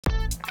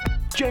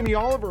Jamie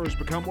Oliver has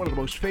become one of the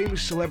most famous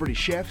celebrity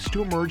chefs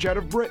to emerge out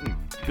of Britain,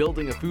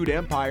 building a food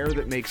empire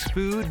that makes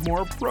food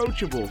more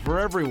approachable for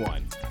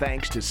everyone,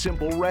 thanks to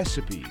simple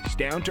recipes,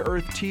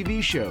 down-to-earth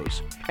TV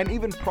shows, and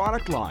even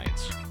product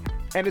lines.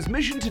 And his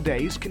mission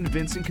today is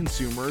convincing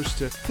consumers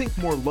to think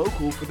more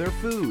local for their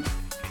food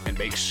and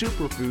make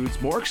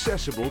superfoods more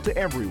accessible to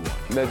everyone.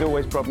 There's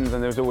always problems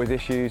and there's always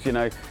issues, you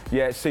know.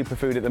 Yeah,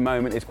 superfood at the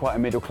moment is quite a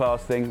middle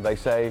class thing, they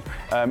say.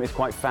 It's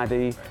quite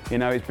faddy, you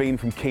know, it's been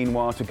from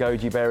quinoa to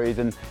goji berries,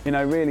 and, you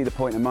know, really the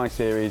point of my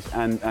series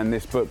and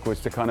this book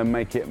was to kind of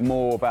make it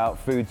more about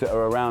foods that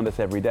are around us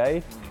every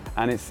day.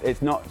 And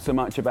it's not so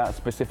much about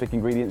specific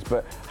ingredients,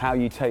 but how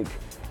you take,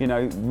 you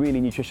know,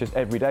 really nutritious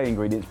everyday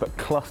ingredients, but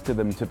cluster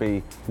them to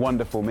be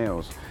wonderful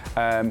meals.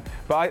 But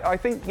I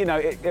think, you know,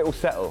 it will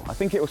settle. I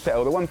think it will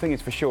settle. The one thing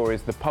is for sure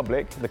is the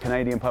public, the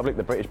Canadian public,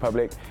 the British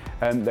public,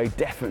 they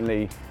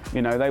definitely,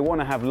 you know, they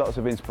want to have lots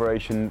of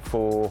inspiration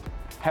for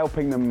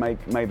helping them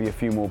make maybe a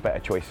few more better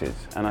choices.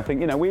 And I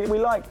think, you know, we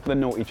like the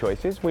naughty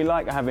choices. We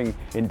like having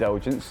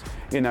indulgence.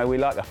 You know, we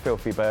like a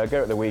filthy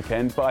burger at the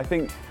weekend. But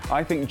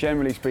I think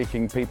generally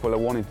speaking, people are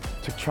wanting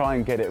to try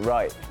and get it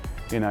right.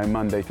 You know,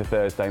 Monday to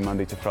Thursday,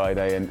 Monday to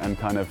Friday, and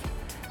kind of,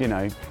 you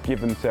know,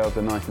 give themselves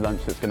a nice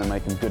lunch that's going to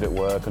make them good at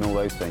work and all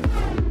those things.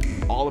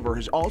 Oliver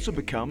has also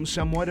become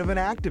somewhat of an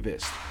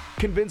activist,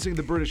 convincing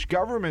the British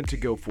government to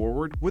go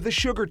forward with a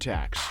sugar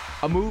tax,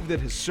 a move that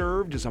has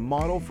served as a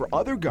model for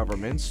other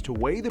governments to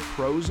weigh the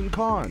pros and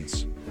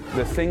cons.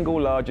 The single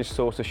largest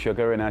source of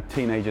sugar in our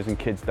teenagers' and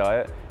kids'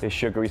 diet is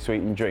sugary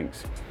sweetened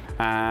drinks.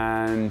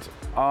 And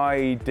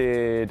I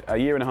did a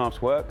year and a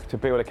half's work to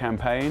build a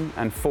campaign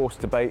and force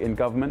debate in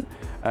government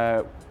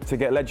to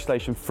get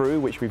legislation through,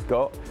 which we've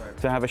got,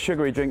 to have a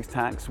sugary drinks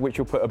tax, which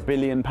will put £1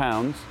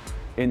 billion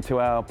into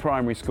our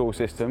primary school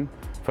system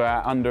for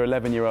our under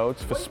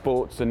 11-year-olds for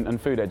sports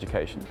and food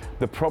education.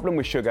 The problem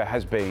with sugar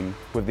has been,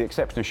 with the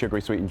exception of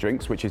sugary sweetened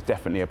drinks, which is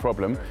definitely a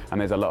problem, and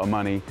there's a lot of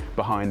money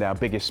behind our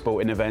biggest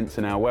sporting events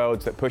and our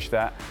worlds that push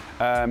that,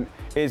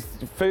 is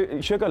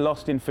sugar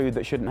lost in food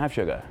that shouldn't have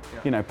sugar.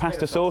 You know,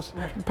 pasta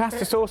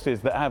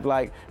sauces that have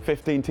like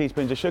 15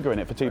 teaspoons of sugar in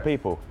it for two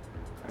people.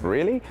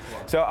 Really?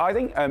 So I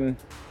think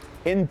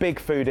in Big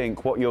Food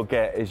Inc., what you'll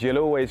get is you'll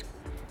always,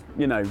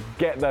 you know,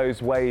 get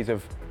those ways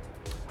of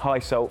high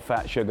salt,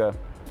 fat, sugar,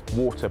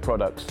 water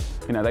products.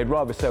 You know, they'd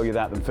rather sell you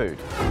that than food.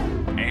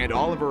 And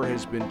Oliver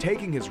has been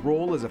taking his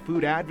role as a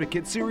food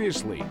advocate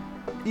seriously,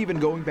 even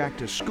going back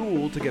to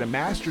school to get a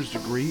master's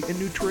degree in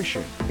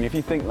nutrition. If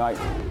you think, like,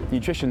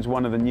 nutrition's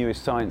one of the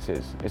newest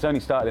sciences. It's only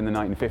started in the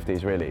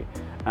 1950s, really,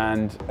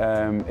 and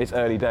it's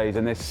early days,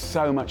 and there's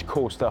so much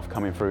cool stuff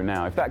coming through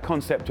now. If that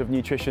concept of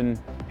nutrition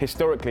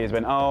historically has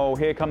been, oh,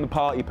 here come the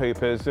party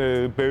poopers,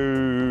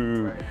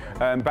 boo.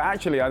 But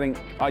actually,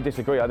 I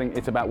disagree. I think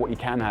it's about what you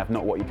can have,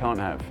 not what you can't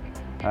have.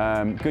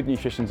 Good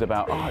nutrition's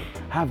about, oh,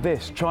 have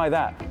this, try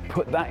that,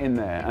 put that in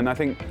there. And I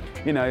think,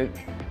 you know,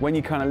 when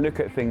you kind of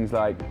look at things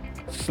like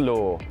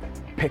slaw,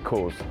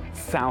 pickles,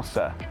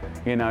 salsa,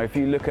 you know, if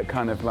you look at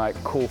kind of like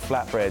cool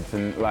flatbreads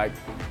and like,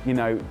 you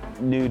know,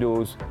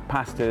 noodles,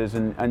 pastas,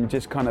 and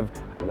just kind of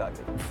like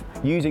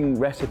using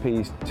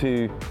recipes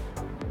to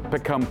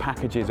become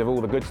packages of all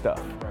the good stuff.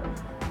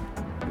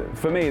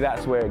 For me,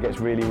 that's where it gets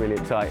really, really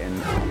exciting.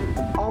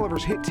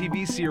 Oliver's hit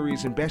TV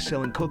series and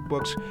best-selling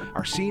cookbooks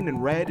are seen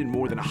and read in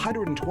more than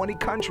 120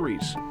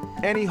 countries.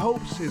 And he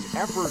hopes his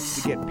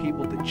efforts to get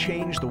people to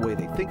change the way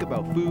they think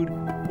about food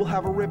will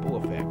have a ripple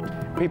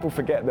effect. People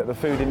forget that the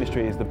food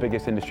industry is the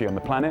biggest industry on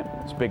the planet.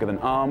 It's bigger than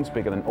arms,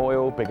 bigger than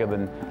oil, bigger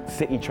than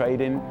city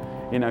trading.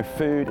 You know,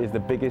 food is the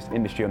biggest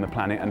industry on the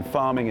planet, and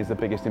farming is the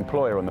biggest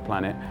employer on the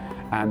planet.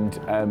 And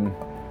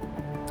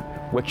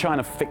we're trying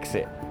to fix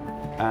it.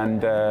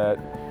 And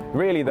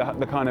really,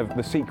 the kind of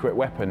the secret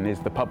weapon is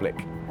the public.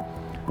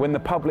 When the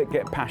public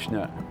get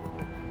passionate,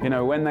 you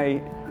know, when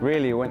they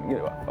really,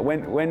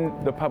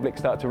 when the public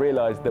start to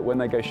realise that when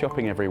they go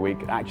shopping every week,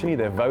 actually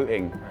they're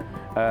voting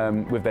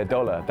with their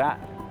dollar. That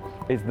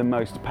is the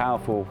most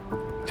powerful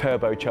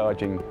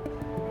turbocharging.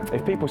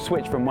 If people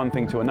switch from one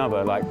thing to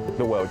another, like,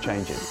 the world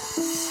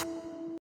changes.